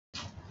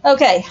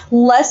Okay,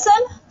 lesson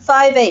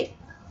 5-8.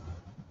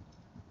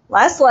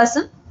 Last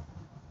lesson.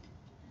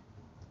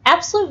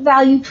 Absolute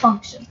value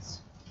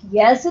functions.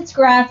 Yes, it's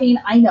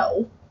graphing, I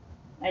know.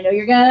 I know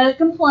you're going to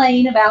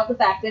complain about the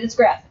fact that it's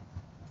graphing.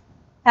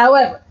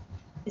 However,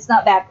 it's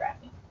not bad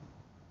graphing.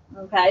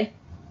 Okay?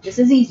 This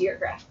is easier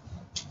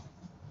graphing.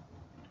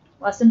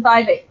 Lesson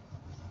 5-8.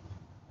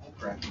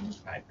 Graphing is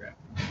bad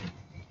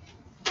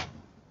graphing.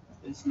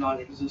 It's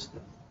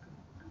non-existent.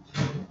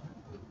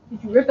 Did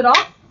you rip it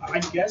off? I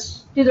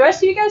guess. Do the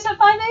rest of you guys have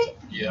 5-8?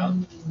 Yeah.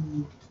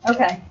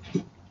 Okay.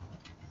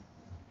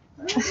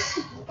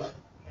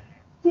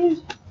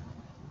 Dude.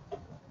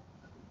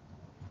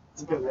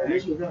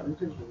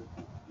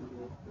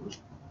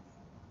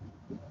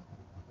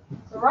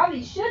 So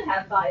Robbie should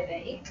have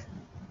 5-8.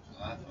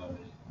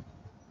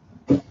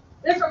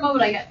 There for a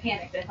moment I got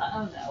panicked. I thought,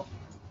 oh no.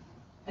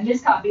 I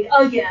miscopied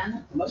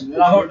again.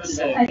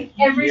 I think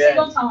every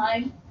single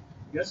time.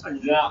 Yes, I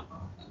did.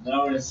 Then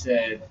I would have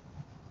said,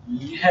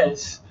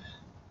 yes.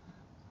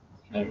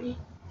 Got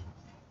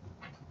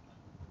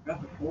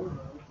the corner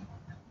of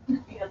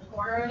it. You got the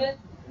corner of it?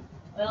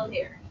 Well,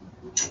 here.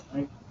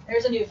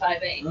 There's a new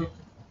 5-8.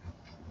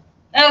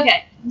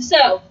 Okay,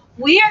 so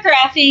we are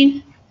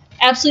graphing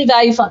absolute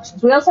value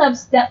functions. We also have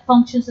step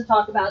functions to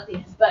talk about at the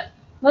end, but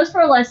most of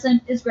our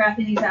lesson is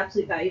graphing these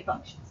absolute value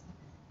functions.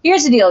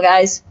 Here's the deal,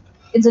 guys.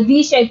 It's a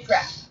V-shaped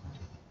graph.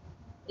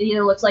 It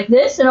either looks like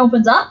this and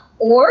opens up,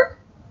 or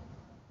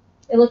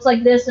it looks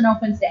like this and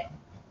opens down.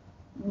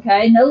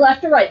 Okay, no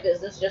left or right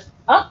business, just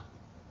up,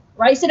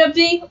 right side up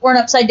V, or an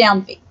upside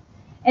down V.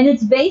 And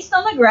it's based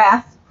on the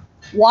graph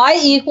y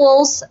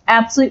equals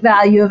absolute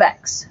value of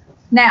x.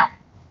 Now,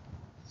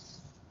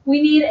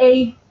 we need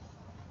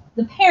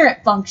the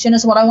parent function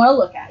is what I want to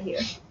look at here.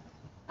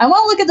 I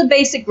want to look at the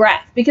basic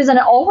graph, because then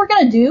all we're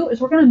going to do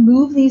is we're going to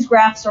move these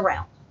graphs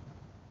around.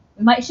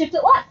 We might shift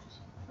it left.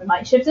 We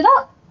might shift it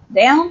up,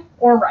 down,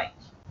 or right.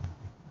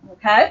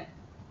 Okay?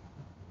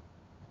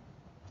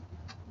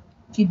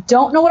 If you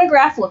don't know what a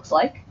graph looks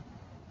like,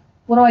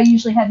 what do I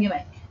usually have you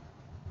make?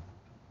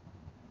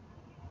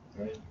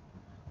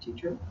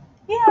 Teacher?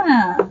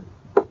 Yeah.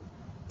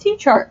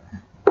 T-chart.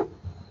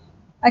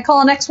 I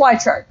call an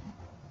XY chart.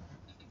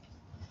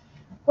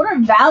 What are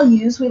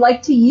values we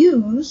like to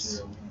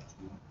use?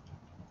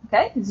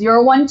 Okay,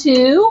 0, 1,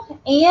 2,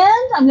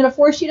 and I'm going to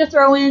force you to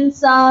throw in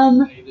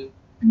some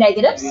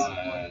negatives.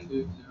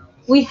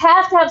 We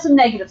have to have some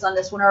negatives on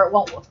this one or it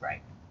won't look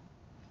right.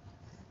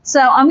 So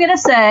I'm going to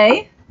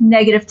say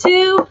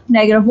 -2,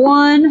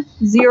 -1,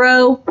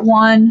 0,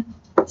 1,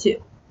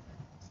 2.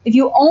 If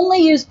you only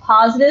use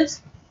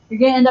positives, you're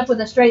going to end up with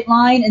a straight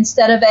line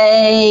instead of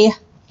a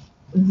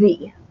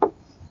V.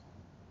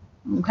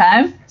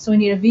 Okay, so we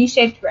need a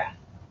V-shaped graph.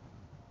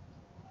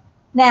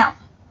 Now,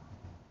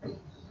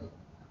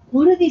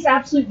 what do these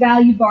absolute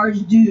value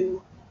bars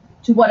do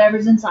to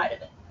whatever's inside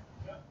of it?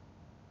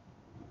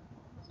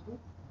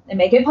 They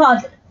make it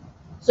positive.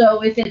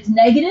 So if it's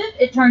negative,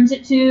 it turns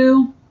it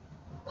to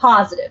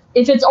positive.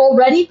 If it's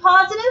already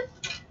positive,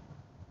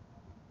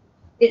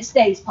 it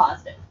stays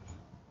positive.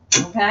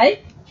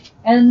 Okay?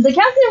 And the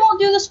calculator won't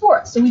do this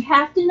for us, so we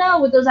have to know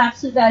what those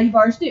absolute value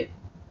bars do.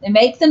 They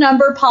make the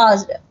number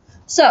positive.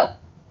 So,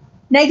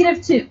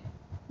 -2.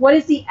 What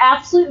is the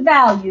absolute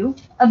value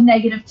of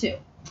 -2?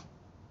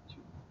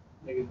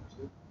 -2.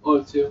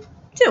 Oh, 2.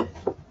 2.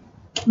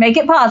 Make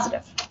it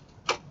positive.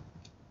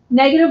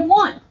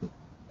 -1.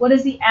 What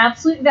is the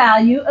absolute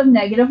value of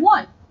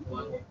 -1?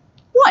 1.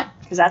 1,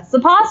 because that's the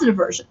positive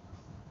version.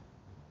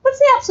 What's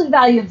the absolute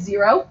value of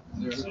 0?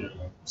 0.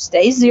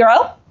 Stays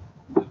 0.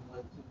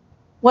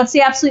 What's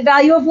the absolute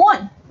value of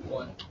 1?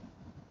 1.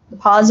 The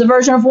positive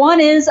version of 1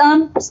 is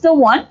still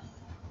 1.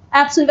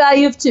 Absolute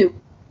value of 2?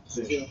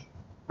 2.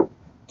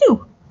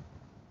 2.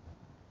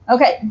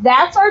 Okay,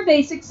 that's our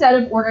basic set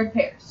of ordered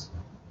pairs.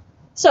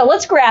 So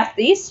let's graph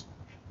these.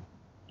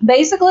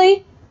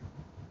 Basically,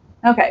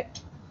 okay,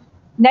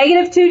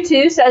 -2,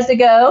 2 says to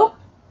go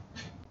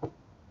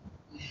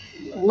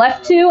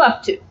left 2,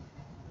 up 2.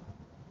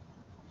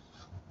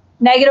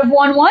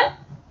 -1, 1.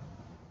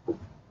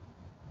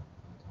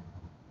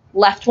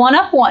 Left 1,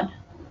 up 1.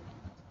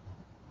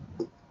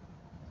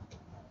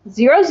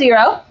 0,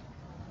 0.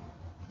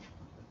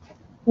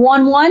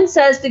 1, 1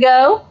 says to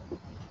go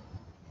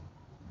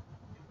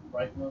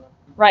Right 1.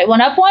 right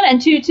 1, up 1.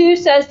 And 2, 2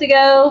 says to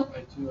go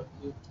Right 2, up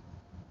 2.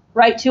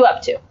 right 2,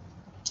 up 2.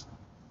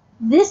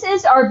 This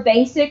is our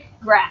basic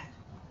graph.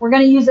 We're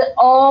going to use it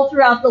all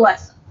throughout the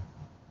lesson.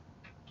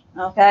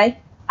 Okay?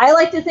 I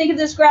like to think of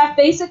this graph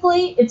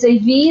basically, it's a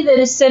V that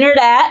is centered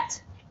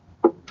at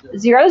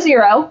 0,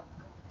 0.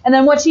 And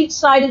then what's each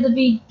side of the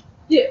V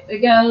do?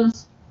 It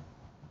goes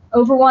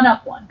over 1,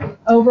 up 1,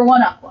 over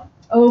 1, up 1,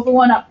 over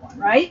 1, up 1,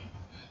 right?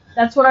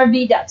 That's what our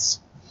V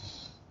does.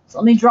 So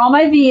let me draw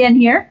my V in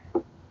here.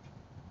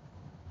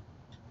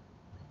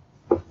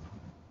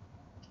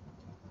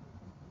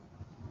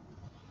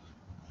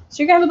 So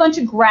you're going to have a bunch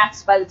of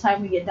graphs by the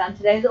time we get done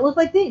today that look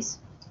like these.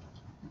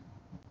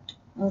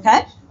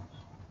 Okay?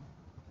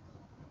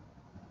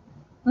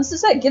 Let's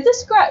just say, give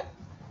this graph.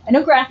 I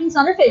know graphing's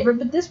not our favorite,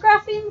 but this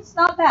graphing's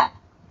not bad.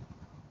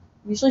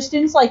 Usually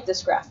students like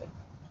this graphing.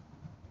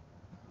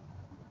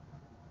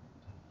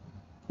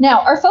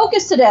 Now, our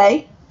focus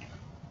today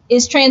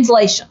is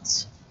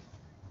translations.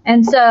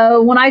 And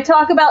so when I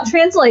talk about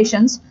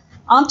translations,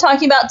 I'm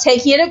talking about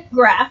taking a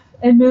graph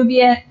and moving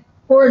it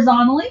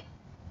horizontally,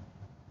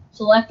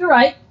 so left or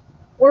right,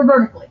 or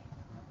vertically,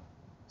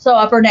 so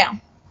up or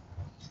down.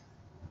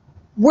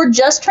 We're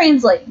just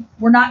translating.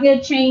 We're not going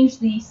to change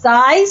the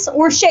size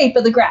or shape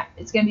of the graph.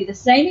 It's going to be the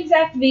same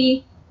exact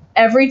V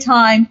every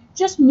time,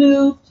 just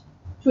moved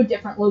to a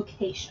different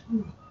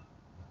location.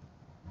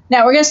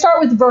 Now we're going to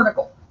start with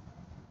vertical.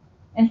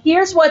 And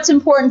here's what's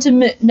important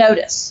to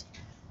notice.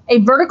 A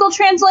vertical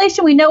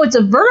translation, we know it's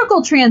a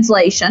vertical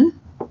translation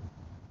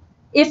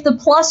if the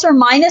plus or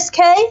minus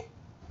k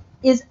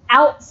is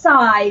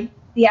outside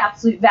the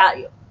absolute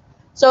value.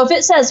 So if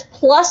it says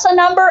plus a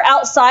number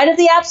outside of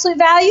the absolute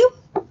value,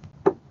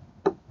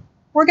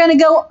 we're going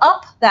to go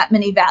up that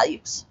many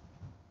values.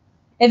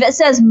 If it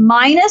says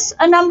minus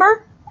a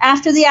number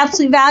after the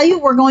absolute value,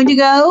 we're going to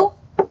go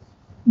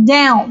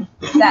down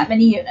that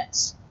many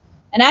units.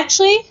 And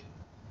actually,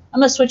 I'm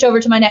going to switch over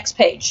to my next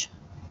page.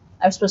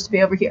 I was supposed to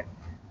be over here.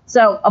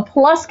 So a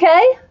plus k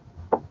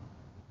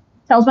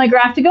tells my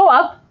graph to go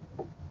up.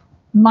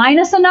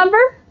 Minus a number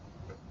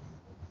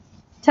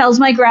tells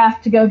my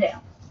graph to go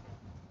down.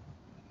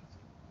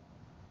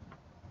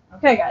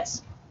 Okay,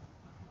 guys.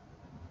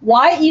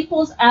 Y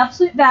equals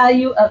absolute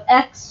value of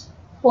x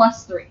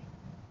plus 3.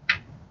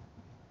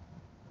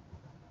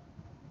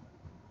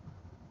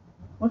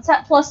 What's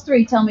that plus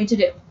 3 tell me to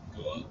do?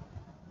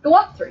 Go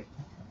up 3.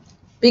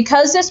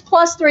 Because this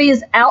plus 3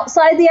 is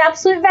outside the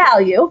absolute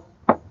value,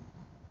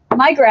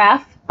 my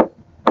graph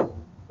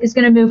is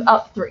going to move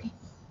up 3.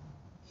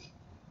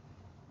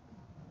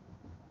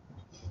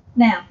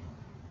 Now,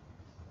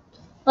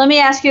 let me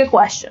ask you a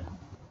question.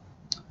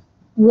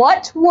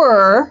 What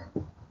were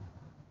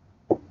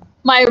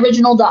my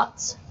original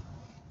dots?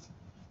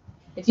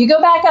 If you go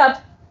back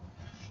up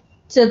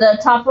to the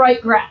top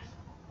right graph,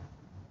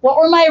 what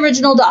were my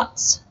original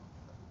dots?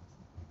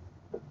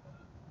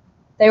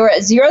 They were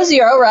at 0,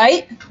 0,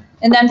 right?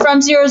 And then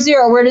from 0,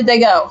 0, where did they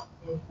go?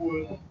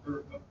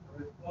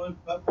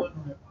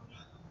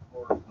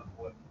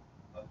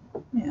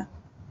 Yeah.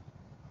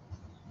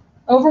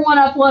 Over 1,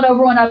 up 1,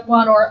 over 1, up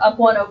 1, or up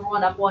 1, over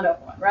 1, up 1, over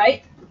 1,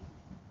 right?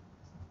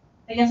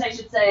 I guess I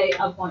should say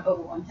up 1,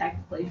 over 1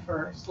 technically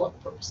for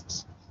slope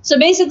purposes. So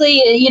basically,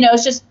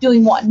 it's just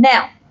doing 1.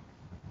 Now,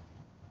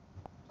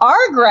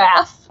 our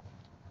graph,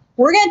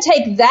 we're going to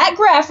take that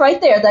graph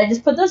right there that I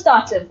just put those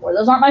dots in for.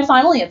 Those aren't my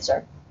final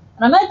answer.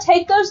 And I'm going to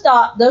take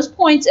those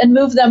points and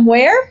move them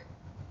where?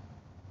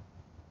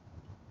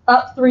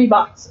 Up 3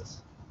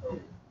 boxes.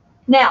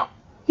 Now,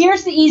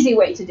 here's the easy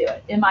way to do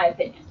it, in my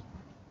opinion.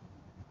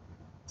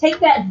 Take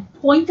that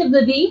point of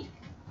the V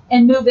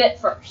and move it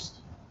first.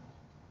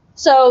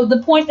 So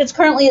the point that's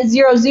currently at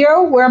 0,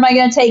 0, where am I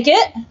going to take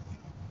it?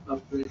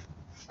 Up 3.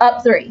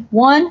 Up 3.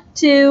 1,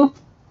 2,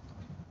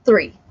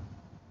 3.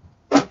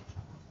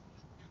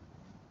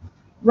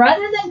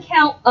 Rather than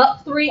count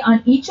up 3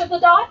 on each of the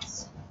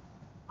dots,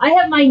 I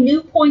have my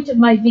new point of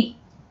my V.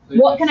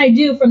 What can I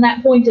do from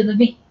that point of the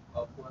V?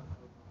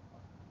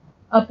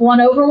 Up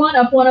 1 over 1,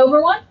 up 1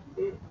 over 1.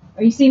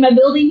 Are you seeing my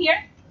building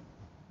here?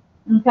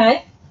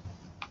 Okay.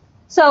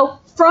 So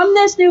from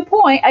this new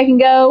point, I can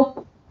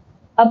go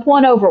up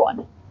 1 over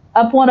 1,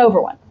 up 1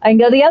 over 1. I can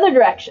go the other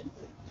direction.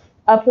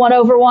 Up 1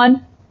 over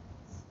 1,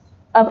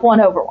 up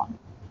 1 over 1.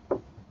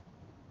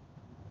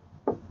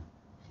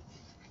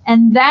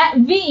 And that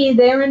V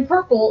there in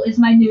purple is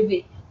my new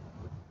V.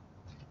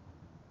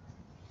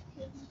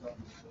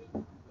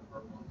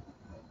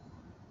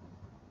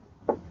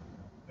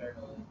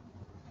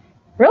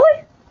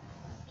 Really?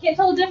 Can't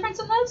tell the difference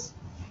in those?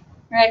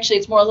 Or actually,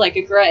 it's more like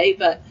a gray,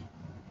 but...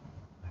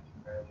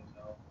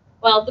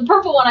 Well, the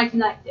purple one I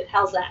connected.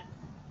 How's that?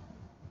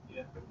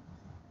 Yeah.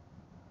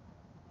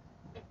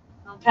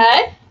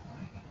 Okay?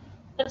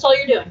 That's all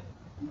you're doing.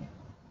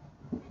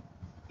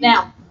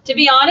 Now, to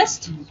be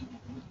honest,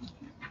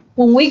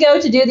 when we go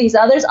to do these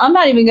others, I'm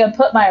not even going to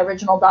put my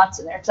original dots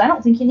in there because I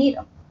don't think you need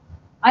them.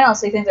 I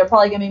honestly think they're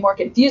probably going to be more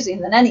confusing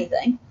than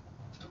anything.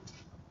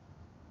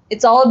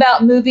 It's all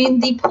about moving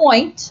the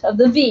point of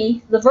the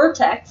V, the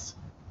vertex,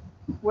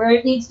 where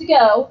it needs to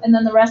go, and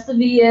then the rest of the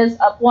V is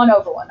up 1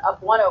 over 1,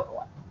 up 1 over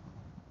 1.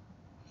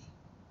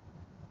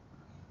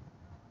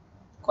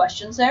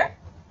 Questions there?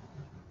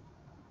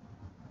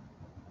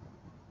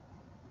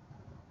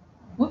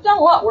 We've done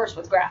a lot worse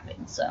with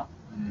graphing, so.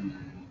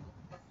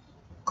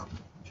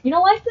 You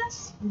don't like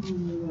this?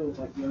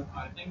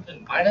 I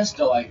think I just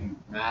don't like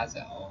math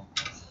at all.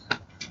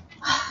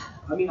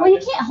 I mean, Well, you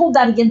can't hold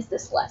that against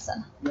this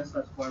lesson. Yes,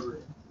 that's why we're.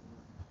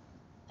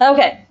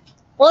 Okay,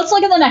 well, let's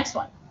look at the next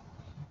one.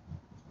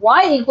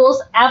 Y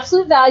equals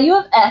absolute value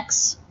of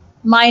x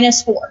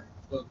minus 4.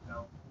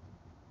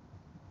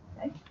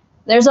 Okay.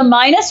 There's a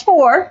minus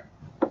 4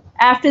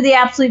 after the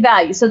absolute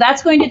value. So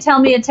that's going to tell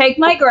me to take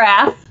my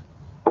graph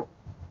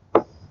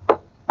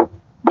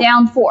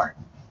down 4.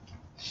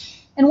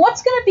 And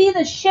what's going to be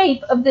the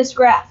shape of this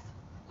graph?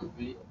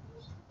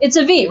 It's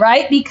a V,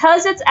 right?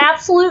 Because it's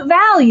absolute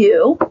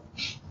value,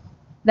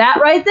 that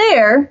right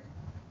there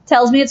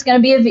tells me it's going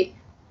to be a V.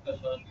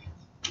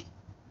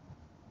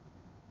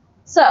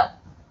 So,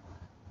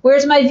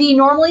 where's my V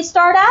normally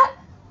start at?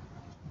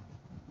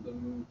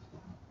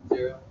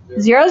 0,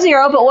 0,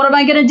 0, but what am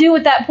I going to do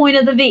with that point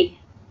of the V?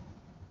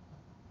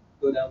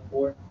 Go down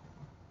 4.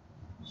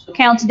 So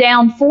Counts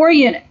down 4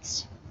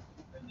 units.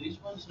 are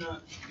these ones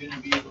not going to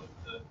be with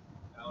the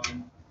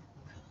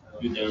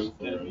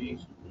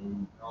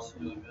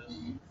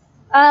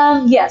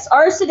Yes,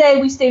 ours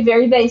today we stay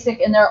very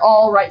basic and they're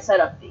all right side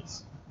up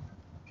V's.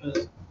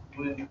 Because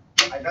when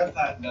I got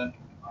that done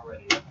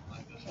already,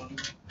 like this one,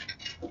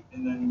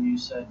 and then you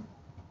said,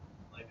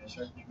 like I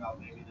started thinking about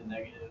maybe the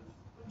negative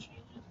would change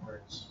it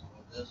where it's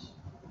like this.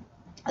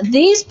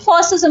 These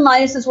pluses and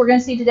minuses we're going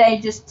to see today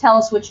just tell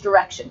us which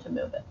direction to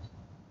move it.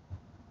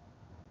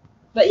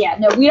 But yeah,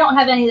 no, we don't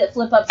have any that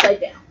flip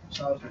upside down.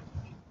 So I was like,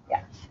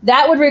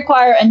 That would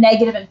require a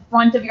negative in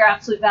front of your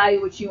absolute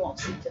value, which you won't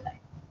see today.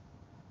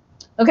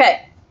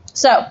 Okay,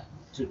 so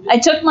I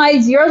took my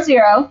 0,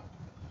 0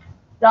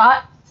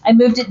 dot, I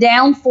moved it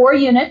down 4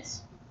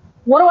 units.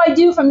 What do I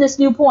do from this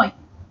new point?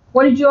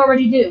 What did you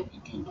already do?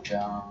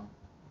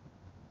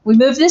 We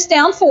moved this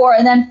down 4,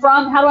 and then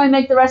from, how do I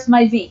make the rest of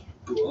my V?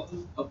 Go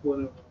up 1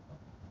 over.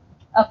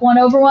 Up 1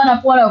 over 1,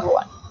 up 1 over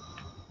 1.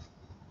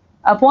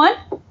 Up 1,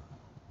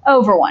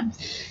 over 1.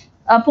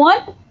 Up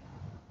 1,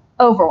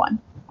 over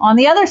 1. On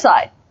the other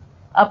side,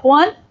 up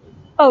 1,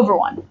 over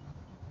 1.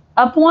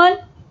 Up 1,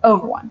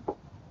 over 1.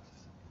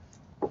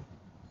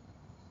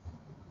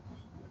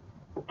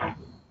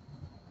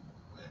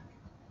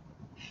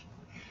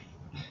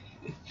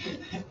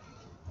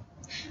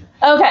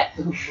 Okay,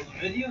 will the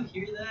video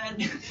hear that?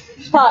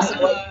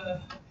 possibly.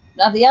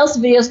 Now the else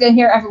video is going to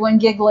hear everyone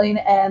giggling,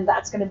 and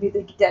that's going to be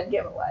the dead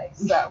giveaway.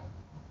 So,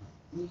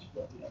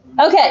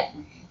 okay.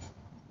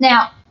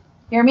 Now,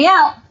 hear me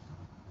out.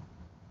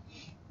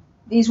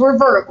 These were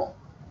vertical.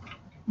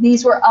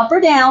 These were up or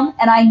down,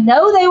 and I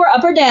know they were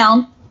up or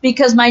down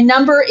because my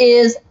number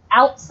is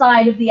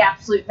outside of the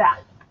absolute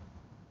value.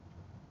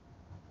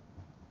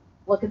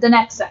 Look at the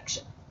next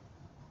section.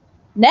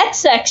 Next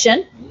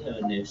section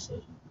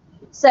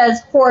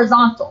says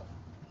horizontal.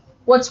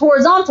 What's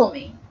horizontal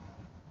mean?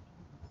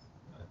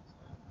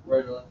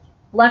 Right or left?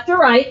 Left or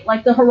right,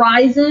 like the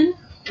horizon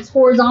is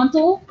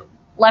horizontal,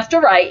 left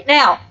or right.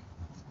 Now,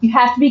 you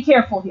have to be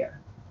careful here.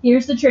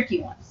 Here's the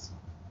tricky ones.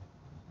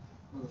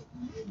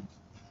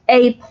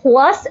 A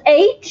plus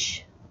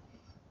H,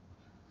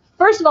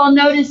 first of all,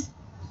 notice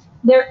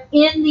they're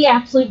in the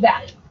absolute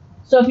value.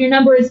 So if your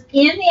number is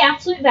in the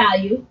absolute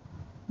value,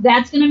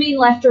 that's going to mean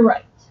left or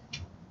right.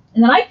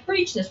 And then I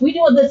preach this. We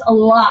do this a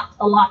lot,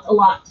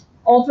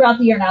 all throughout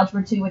the year in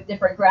Algebra 2 with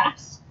different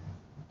graphs.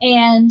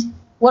 And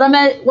what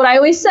I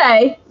always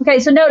say, okay,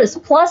 so notice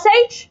plus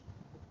H,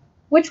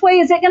 which way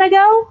is it going to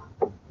go?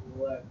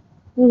 Left.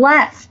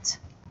 Left.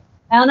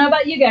 I don't know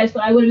about you guys,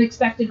 but I would have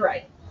expected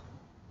right.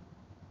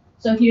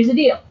 So here's the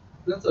deal.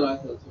 That's what I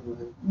thought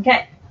too.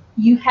 Okay,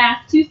 you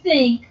have to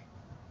think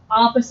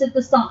opposite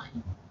the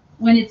sign.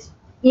 When it's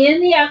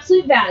in the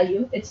absolute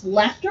value, it's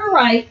left or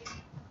right,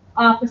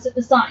 opposite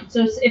the sign.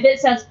 So if it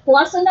says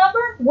plus a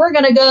number, we're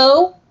going to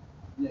go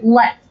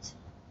left.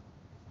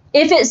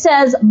 If it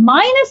says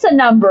minus a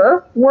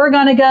number, we're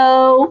going to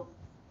go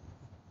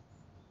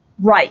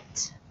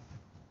right.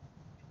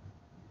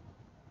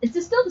 It's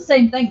just still the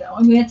same thing, though.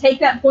 I'm going to take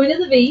that point of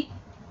the V,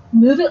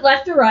 move it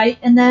left or right,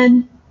 and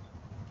then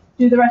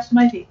do the rest of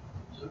my V.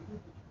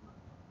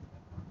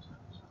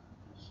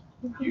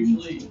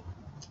 Usually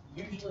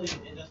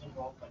it doesn't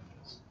go up like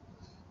this.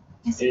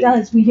 Yes, it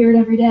does. We hear it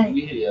every day.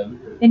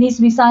 It needs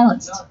to be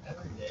silenced. Not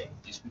every day.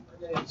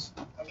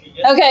 Okay,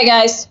 yes. Okay,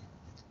 guys.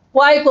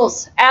 Y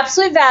equals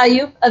absolute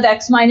value of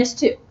x minus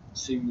 2.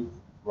 So you move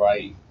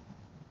right.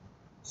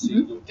 So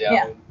you move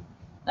down.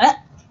 Yeah.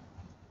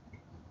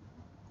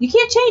 You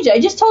can't change it. I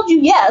just told you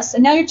yes,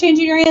 and now you're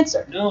changing your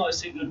answer. No, I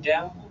said go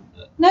down.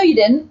 No, you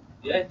didn't.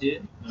 Yeah, I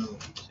did. No, you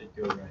said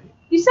go right.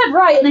 You said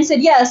right, and I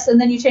said yes,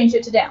 and then you changed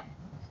it to down.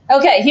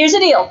 Okay, here's the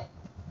deal.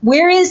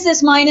 Where is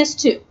this minus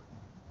 2?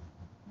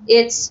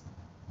 It's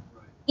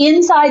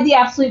inside the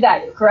absolute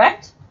value,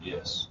 correct?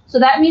 Yes. So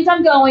that means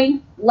I'm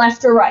going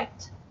left or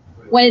right.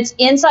 When it's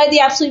inside the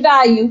absolute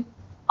value,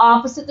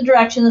 opposite the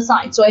direction of the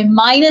sign. So a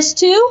minus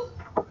 2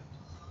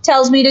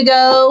 tells me to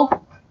go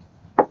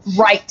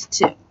right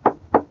 2.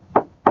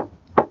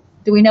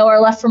 Do we know our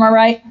left from our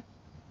right?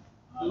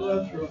 I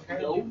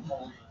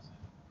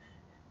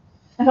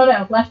don't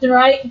know. Left and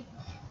right?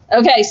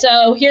 Okay,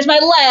 so here's my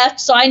left,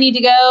 so I need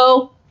to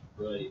go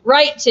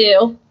right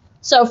 2.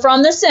 So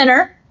from the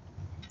center,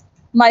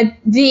 my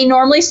V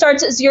normally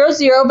starts at 0,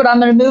 0, but I'm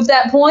going to move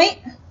that point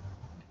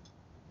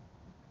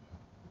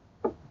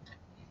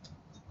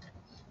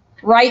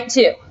right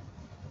 2.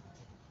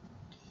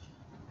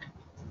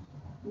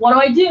 What do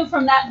I do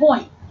from that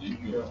point?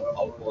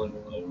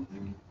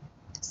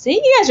 See,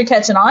 you guys are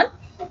catching on.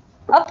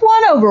 Up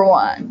 1 over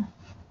 1.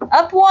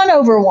 Up 1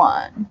 over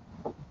 1.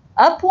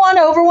 Up 1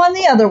 over 1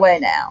 the other way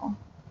now.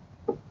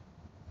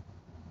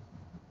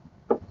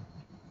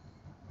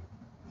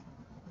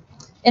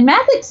 In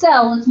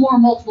MathXL, it's more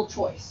multiple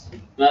choice.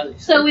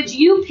 So it's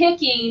you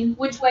picking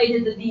which way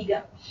did the V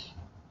go.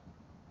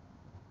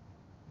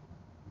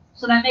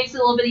 So that makes it a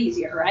little bit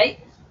easier, right?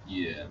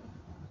 Yeah.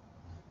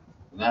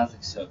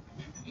 MathXL.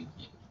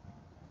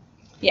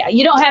 Yeah,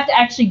 you don't have to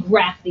actually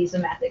graph these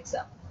in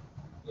MathXL.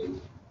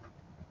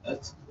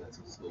 That's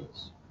what's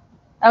close.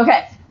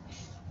 Okay.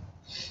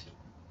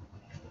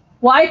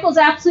 Y equals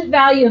absolute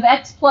value of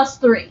x plus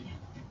 3.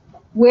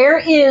 Where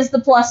is the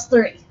plus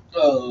 3?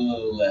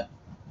 Left.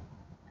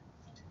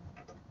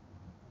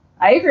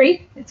 I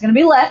agree. It's going to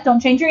be left. Don't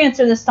change your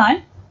answer this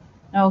time.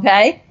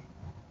 Okay.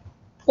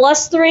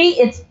 Plus 3,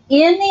 it's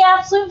in the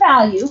absolute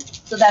value.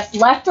 So that's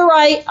left to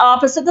right,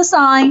 opposite the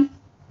sign,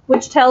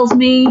 which tells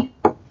me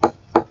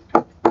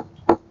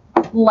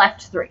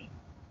left 3.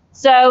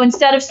 So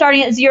instead of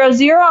starting at 0,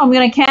 0, I'm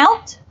going to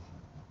count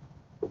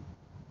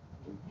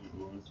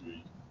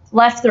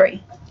left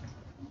 3.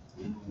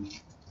 I'm going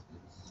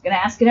to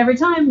ask it every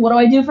time. What do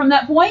I do from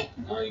that point?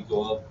 Now you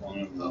go up 1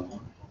 over 1.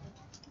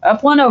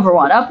 Up 1 over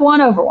 1. Up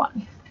 1 over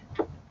 1.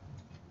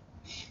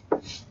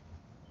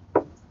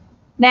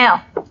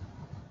 Now,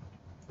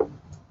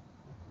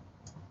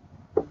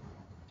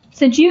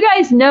 since you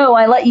guys know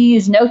I let you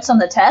use notes on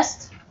the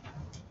test,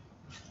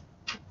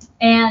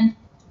 and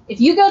if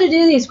you go to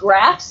do these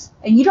graphs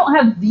and you don't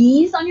have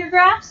these on your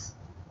graphs,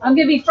 I'm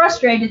going to be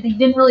frustrated that you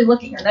didn't really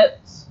look at your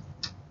notes.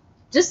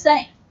 Just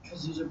saying.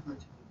 Because these are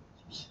particular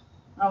pictures.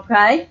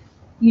 Okay?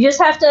 You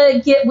just have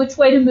to get which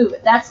way to move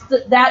it. That's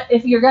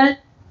if you want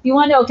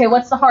to know, okay,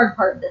 what's the hard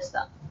part of this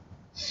stuff?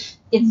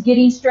 It's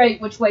getting straight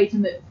which way to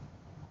move.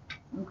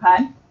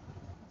 Okay?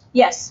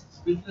 Yes.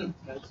 Speaking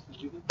of tests,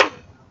 did you get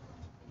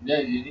Yeah,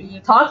 you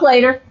didn't. Talk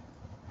later.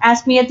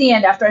 Ask me at the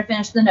end after I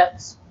finish the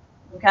notes.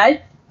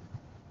 Okay?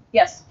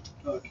 Yes.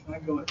 can I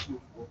go at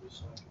 240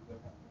 so I can go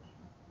down there?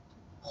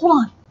 Hold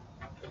on.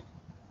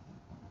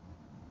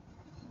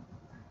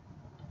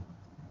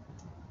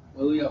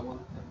 Well, we got one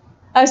thing.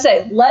 I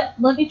say, let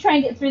me try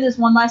and get through this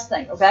one last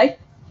thing, okay?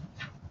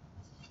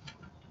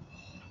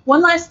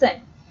 One last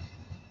thing.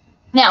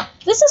 Now,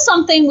 this is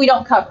something we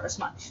don't cover as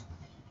much,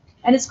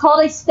 and it's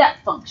called a step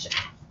function,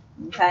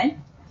 okay?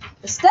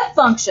 The step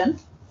function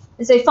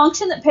is a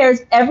function that pairs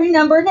every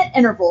number in an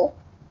interval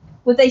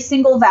with a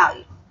single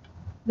value.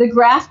 The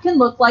graph can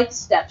look like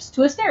steps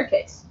to a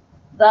staircase.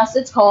 Thus,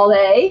 it's called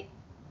a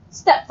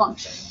step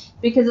function,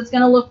 because it's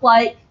going to look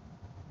like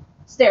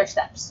stair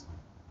steps.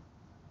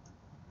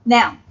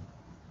 Now,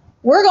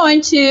 we're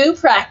going to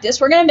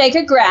practice. We're going to make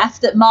a graph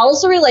that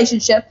models the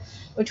relationship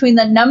between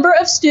the number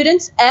of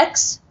students,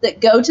 X, that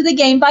go to the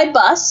game by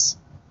bus,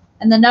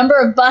 and the number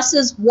of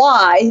buses,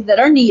 Y, that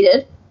are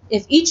needed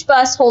if each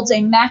bus holds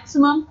a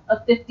maximum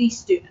of 50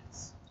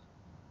 students.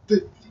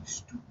 50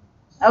 students.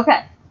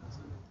 Okay.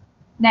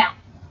 Now,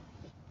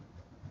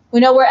 we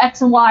know where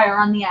X and Y are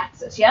on the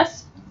axis,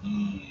 yes?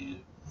 Yeah.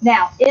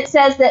 Now, it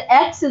says that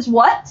X is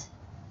what?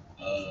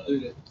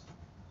 Students.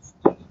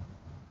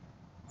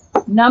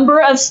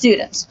 Number of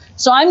students.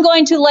 So I'm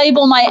going to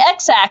label my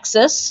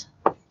x-axis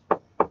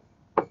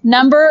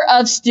number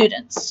of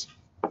students.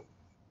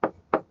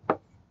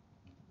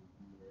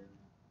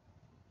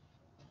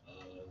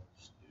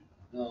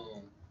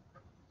 No.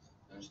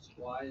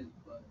 Y is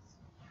bus.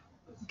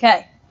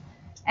 Okay.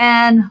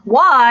 And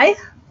y,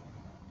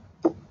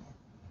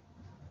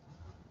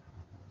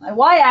 my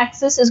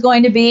y-axis is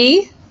going to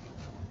be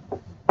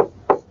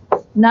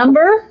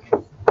number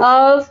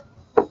of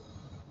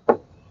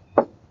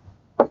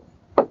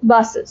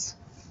buses.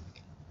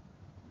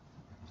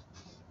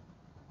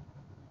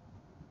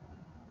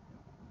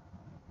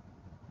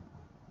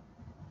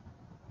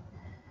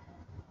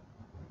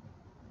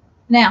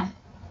 Now,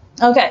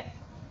 okay,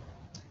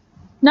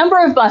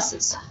 number of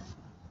buses.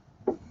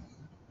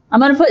 I'm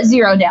going to put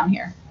 0 down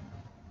here.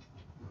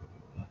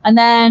 And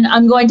then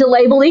I'm going to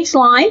label each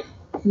line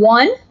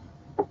 1,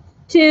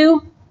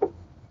 2,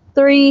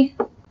 3,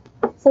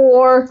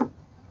 4,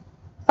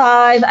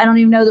 5. I don't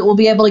even know that we'll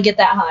be able to get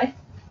that high.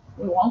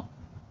 We won't.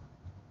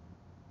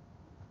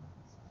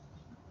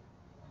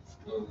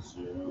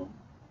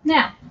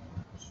 Now,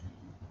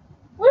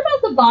 what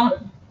about the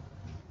bottom?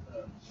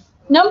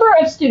 Number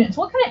of students.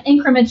 What kind of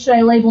increment should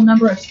I label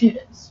number of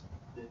students?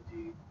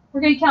 50.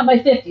 We're going to count by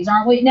 50s,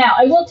 aren't we? Now,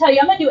 I will tell you,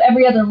 I'm going to do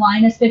every other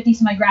line as 50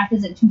 so my graph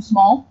isn't too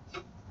small.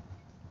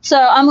 So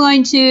I'm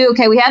going to,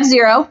 okay, we have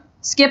 0.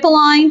 Skip a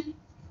line,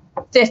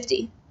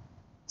 50.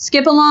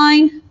 Skip a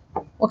line.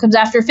 What comes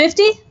after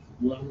 50?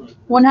 100.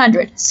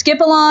 100. Skip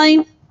a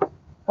line.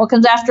 What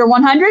comes after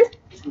 100?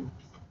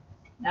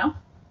 No?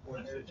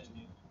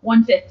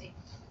 150.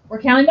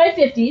 We're counting by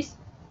 50s.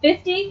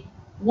 50,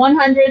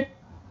 100,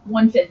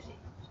 150.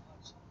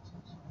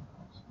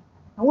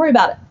 Don't worry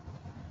about it.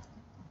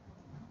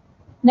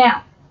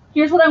 Now,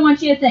 here's what I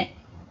want you to think.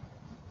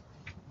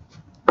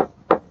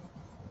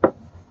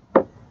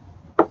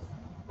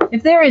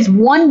 If there is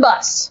one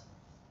bus,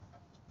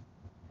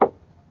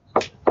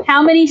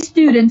 how many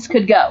students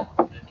could go?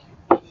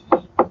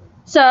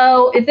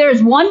 So if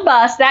there's one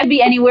bus, that'd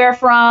be anywhere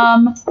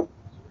from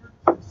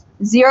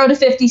 0 to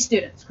 50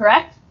 students,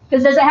 correct?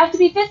 Because does it have to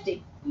be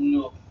 50?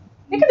 No.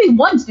 It could be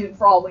one student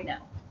for all we know.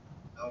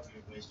 That would be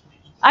a waste of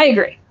each. I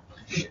agree.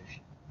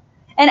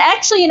 And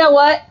actually, you know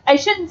what? I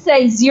shouldn't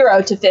say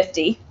 0 to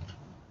 50.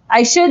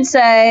 I should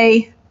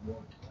say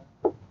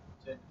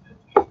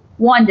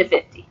 1 to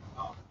 50.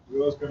 We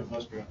always got a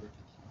bus driver.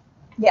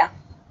 Yeah.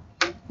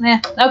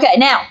 Okay,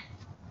 now,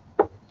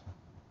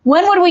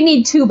 when would we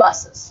need 2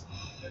 buses?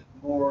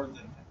 More than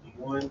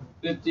 1.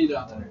 50 to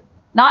 100.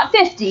 Not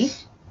 50,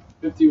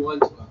 51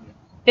 to 100.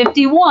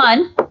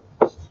 51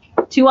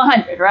 to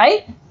 100,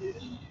 right?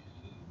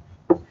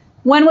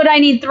 When would I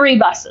need 3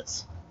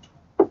 buses?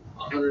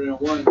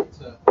 101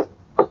 to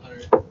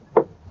 100.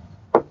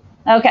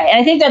 Okay, and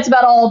I think that's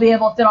about all I'll be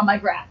able to fit on my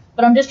graph.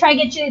 But I'm just trying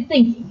to get you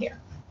thinking here.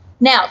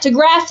 Now, to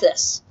graph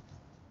this,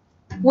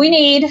 we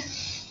need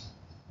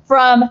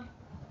from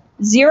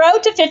 0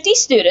 to 50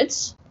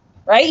 students,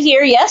 right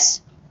here,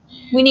 yes?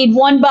 We need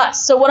 1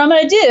 bus. So what I'm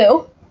going to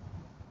do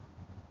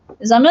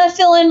is I'm going to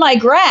fill in my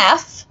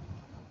graph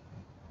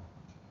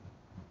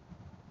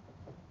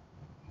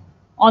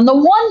on the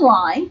 1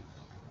 line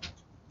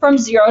from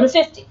 0 to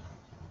 50.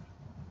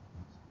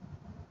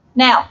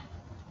 Now,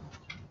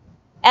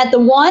 at the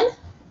 1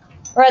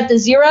 or at the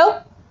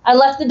 0, I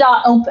left the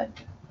dot open.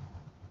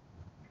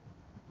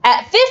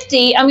 At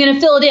 50, I'm going to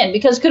fill it in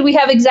because could we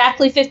have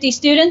exactly 50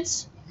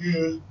 students?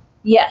 Yeah.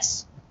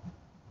 Yes.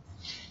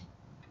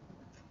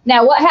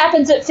 Now, what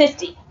happens at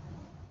 50?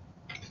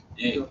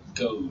 It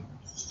goes.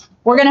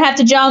 We're going to have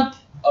to jump,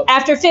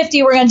 after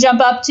 50, we're going to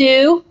jump up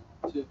to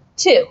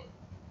 2.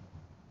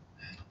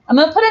 I'm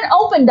going to put an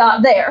open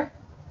dot there.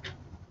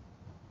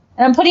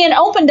 And I'm putting an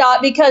open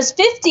dot because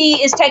 50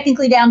 is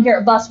technically down here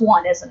at bus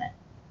 1, isn't it?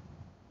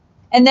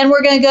 And then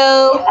we're going to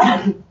go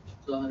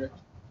To 100.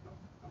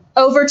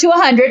 over to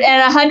 100.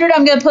 And 100,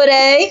 I'm going to put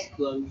a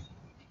Close.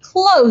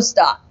 closed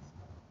dot.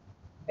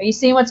 Are you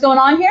seeing what's going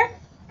on here?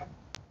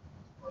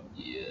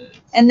 Yeah.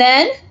 And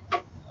then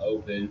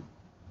Open.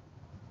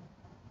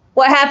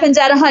 what happens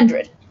at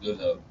 100? It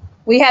goes up.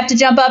 We have to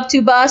jump up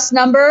to bus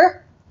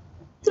number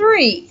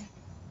 3.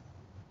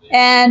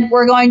 And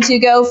we're going to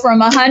go from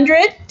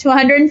 100 to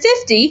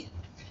 150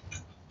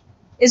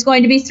 is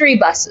going to be 3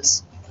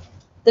 buses.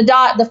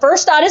 The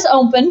first dot is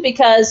open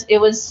because it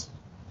was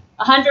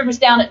 100 was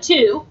down at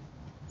 2.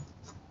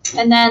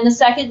 And then the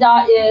second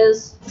dot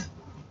is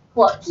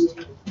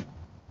closed.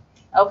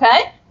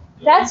 Okay?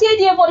 That's the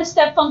idea of what a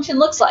step function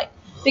looks like.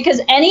 Because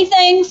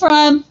anything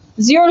from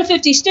 0 to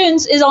 50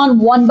 students is on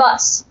 1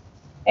 bus.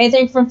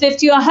 Anything from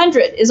 50 to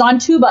 100 is on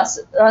 2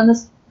 buses, on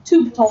the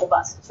 2 total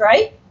buses,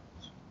 right?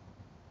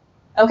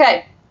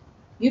 Okay,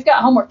 you've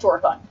got homework to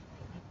work on.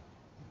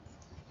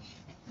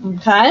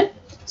 Okay,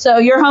 so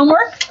your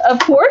homework, of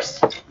course,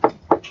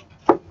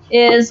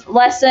 is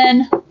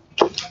lesson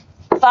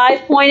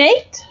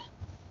 5.8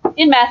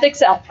 in Math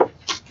Excel.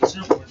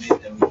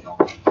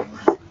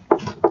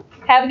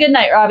 Have a good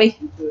night, Robbie.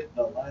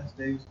 The last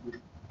days.